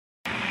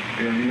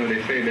You know,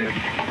 they say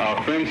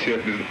that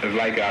friendship is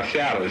like our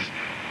shadows.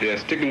 They're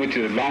sticking with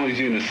you as long as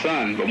you're in the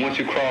sun, but once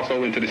you cross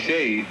over into the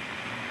shade,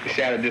 the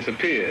shadow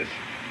disappears.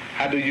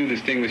 How do you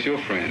distinguish your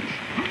friends?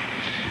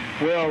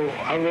 Well,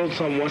 I wrote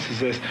something once that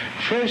says,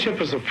 friendship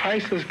is a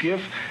priceless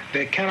gift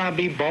that cannot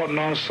be bought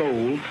nor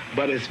sold,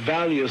 but its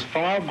value is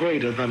far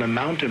greater than a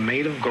mountain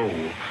made of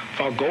gold.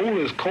 For gold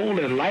is cold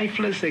and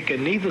lifeless, it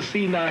can neither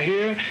see nor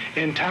hear.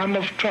 In time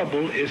of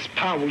trouble, it's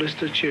powerless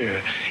to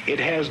cheer. It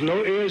has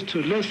no ears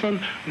to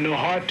listen, no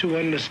heart to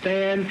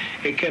understand.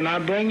 It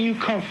cannot bring you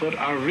comfort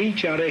or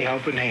reach out a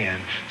helping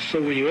hand.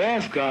 So when you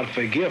ask God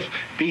for gift,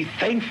 be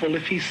thankful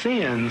if he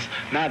sends,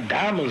 not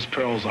diamonds,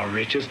 pearls, or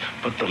riches,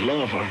 but the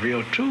love of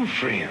real true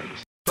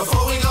friends.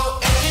 Before we go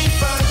any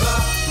further,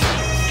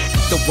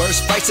 the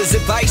worst vice is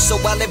advice, so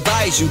I'll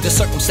advise you. The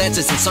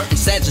circumstances and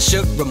circumstances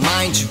should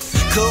remind you,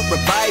 could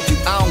revive you.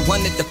 I don't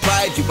want to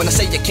deprive you. When I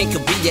say your king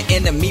could be your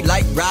enemy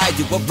like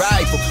rival, a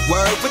rival.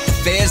 Word with the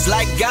fairs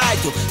like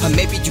guile. Or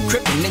maybe you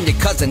crippin' and your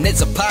cousin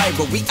is a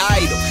pyro. We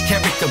idle,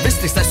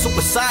 characteristics that's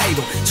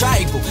suicidal.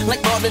 Tribal,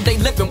 like modern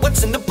day living,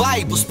 what's in the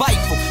Bible?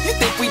 Spiteful, you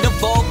think we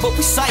evolve but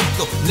we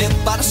cycle. Live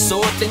by the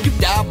sword, then you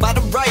die by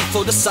the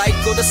rifle. The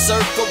cycle, the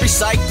circle,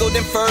 recycled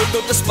and fertile.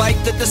 Despite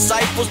the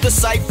disciples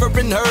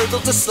deciphering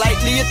hurdles, a slightly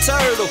a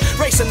turtle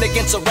racing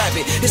against a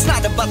rabbit. It's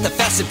not about the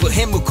facet, but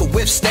him who could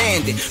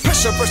withstand it.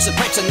 Pressure versus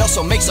pressure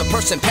also makes a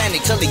person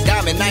panic till he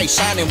diamond night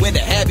shining with a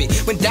habit.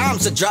 When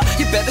dimes are dry,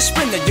 you better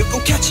sprint or you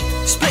gon' catch it.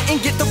 Split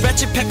and get the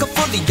ratchet pecker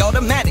fully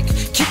automatic.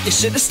 Keep your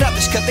shit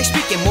established, cause they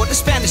speaking more than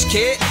Spanish,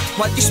 kid.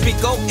 While you speak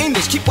old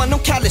English, keep on them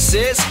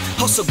calluses.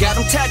 Also got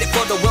them tatted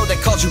for the world that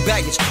calls you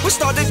baggage. We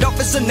started off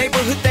as a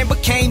neighborhood, then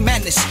became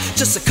madness.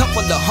 Just a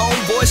couple of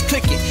homeboys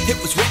clicking. It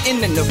was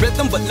written in the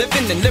rhythm, but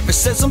living in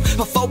lyricism.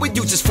 Before we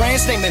used his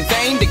friends' name in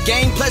vain, the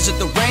game pleasure.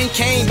 The rain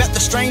came at the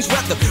strange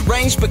weather.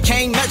 Range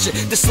became measured.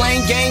 The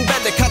slang game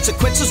better.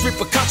 Consequences,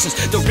 repercussions.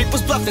 The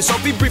reaper's bluffing, so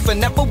be brief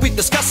whenever we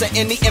discussing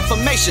any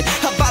information.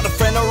 How about a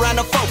friend around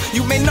a foe?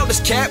 You may know this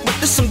cat, but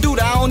this some dude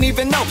I don't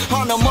even know.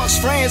 On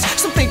amongst friends,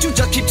 some things you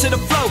just keep to the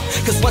flow.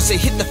 Cause once it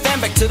hit the fan,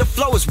 back to the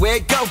flow is where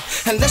it go.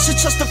 Unless you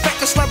trust the fact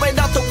that slide right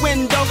out the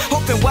window.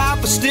 Open wide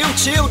but still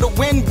chill, the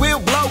wind will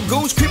blow.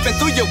 Goons creeping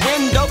through your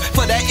window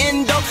for that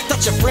endo.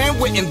 Thought your friend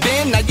wouldn't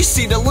bend, now you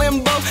see the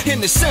limbo.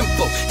 And it's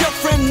simple, your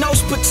friend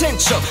knows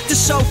potential to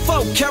show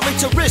folk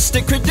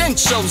characteristic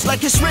credentials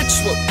like it's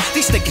ritual.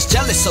 These niggas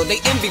jealous so they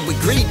envy with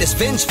greed that's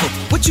vengeful.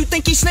 What you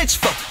think he snitched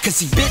for? Cause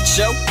he bitch,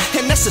 yo.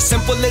 And that's as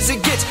simple as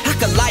it gets. I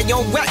could lie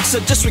on wax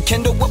or just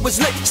rekindle what was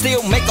lit.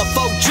 Still make a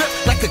folk drip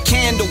like a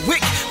candle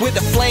wick with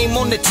a flame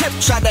on the tip,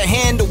 try to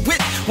handle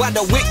it. While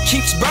the wick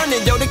keeps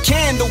burning, yo, the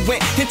candle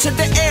went into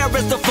the air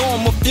as the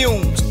form of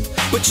fumes.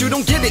 But you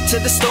don't get it till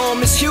the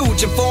storm is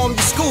huge. Inform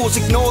your schools,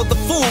 ignore the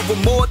fool,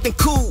 we're more than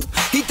cool.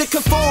 Either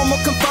conform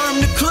or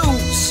confirm the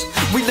clues.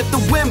 We live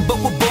to win, but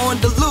we're born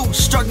to lose.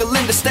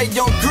 Struggling to stay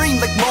on green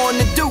like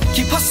morning dew.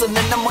 Keep hustling,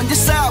 I'm on your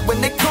side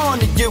when they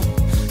corner you.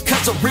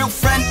 Cause a real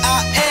friend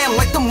I am,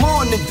 like the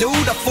morning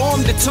dude. I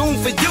formed a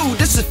tune for you,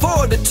 this is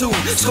fortitude.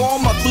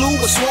 Storm my flu,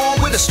 a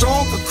swarm with a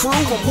stronger crew.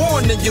 I'm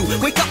warning you,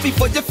 wake up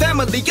before your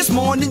family gets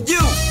more than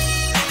you.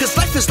 Cause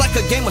life is like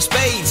a game of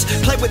spades.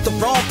 Play with the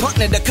wrong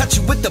partner to cut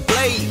you with the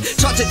blade.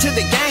 Charge it to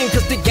the game,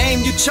 cause the game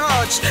you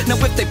charge. Now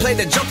if they play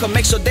the joker,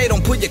 make sure they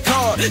don't pull your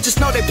card. Just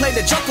know they play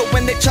the joker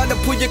when they try to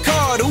pull your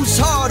card. Who's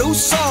hard,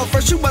 who's soft,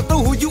 first you went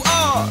through who you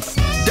are.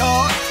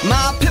 Dog,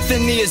 my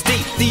epiphany is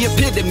deep. The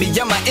epitome,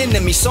 you're my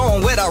enemy.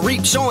 Sowing what I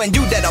reap, showing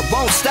you that I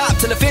won't stop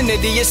till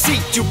infinity is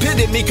seek. You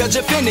pity me cause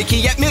you're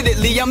finicky,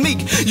 admittedly I'm meek.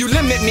 You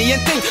limit me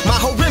and think my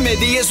whole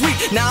remedy is weak.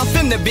 Now I'm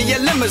finna be a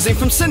limousine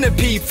from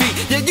centipede feet.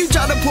 Yeah, you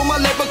try to pull my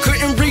leg but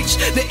couldn't reach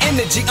the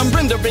energy I'm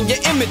rendering. Your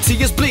enmity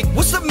is bleak.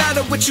 What's the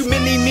matter with you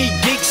mini-me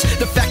geeks?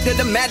 The fact of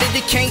the matter,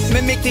 you can't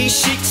mimic these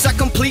sheiks. I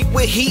complete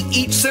with heat,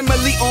 each simile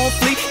on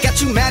fleek. Got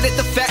you mad at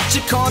the fact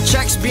your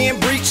contract's being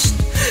breached.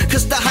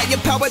 Cause the higher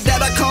power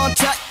that I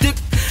contacted,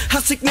 I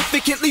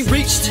significantly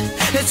reached.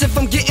 As if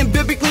I'm getting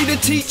biblically to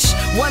teach.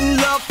 One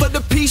love for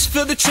the peace,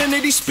 feel the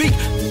Trinity speak.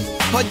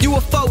 Are you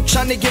a foe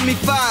trying to give me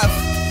 5?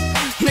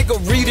 Nigga,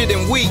 read it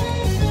and weep.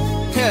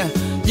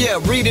 Yeah,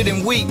 read it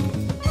and weep.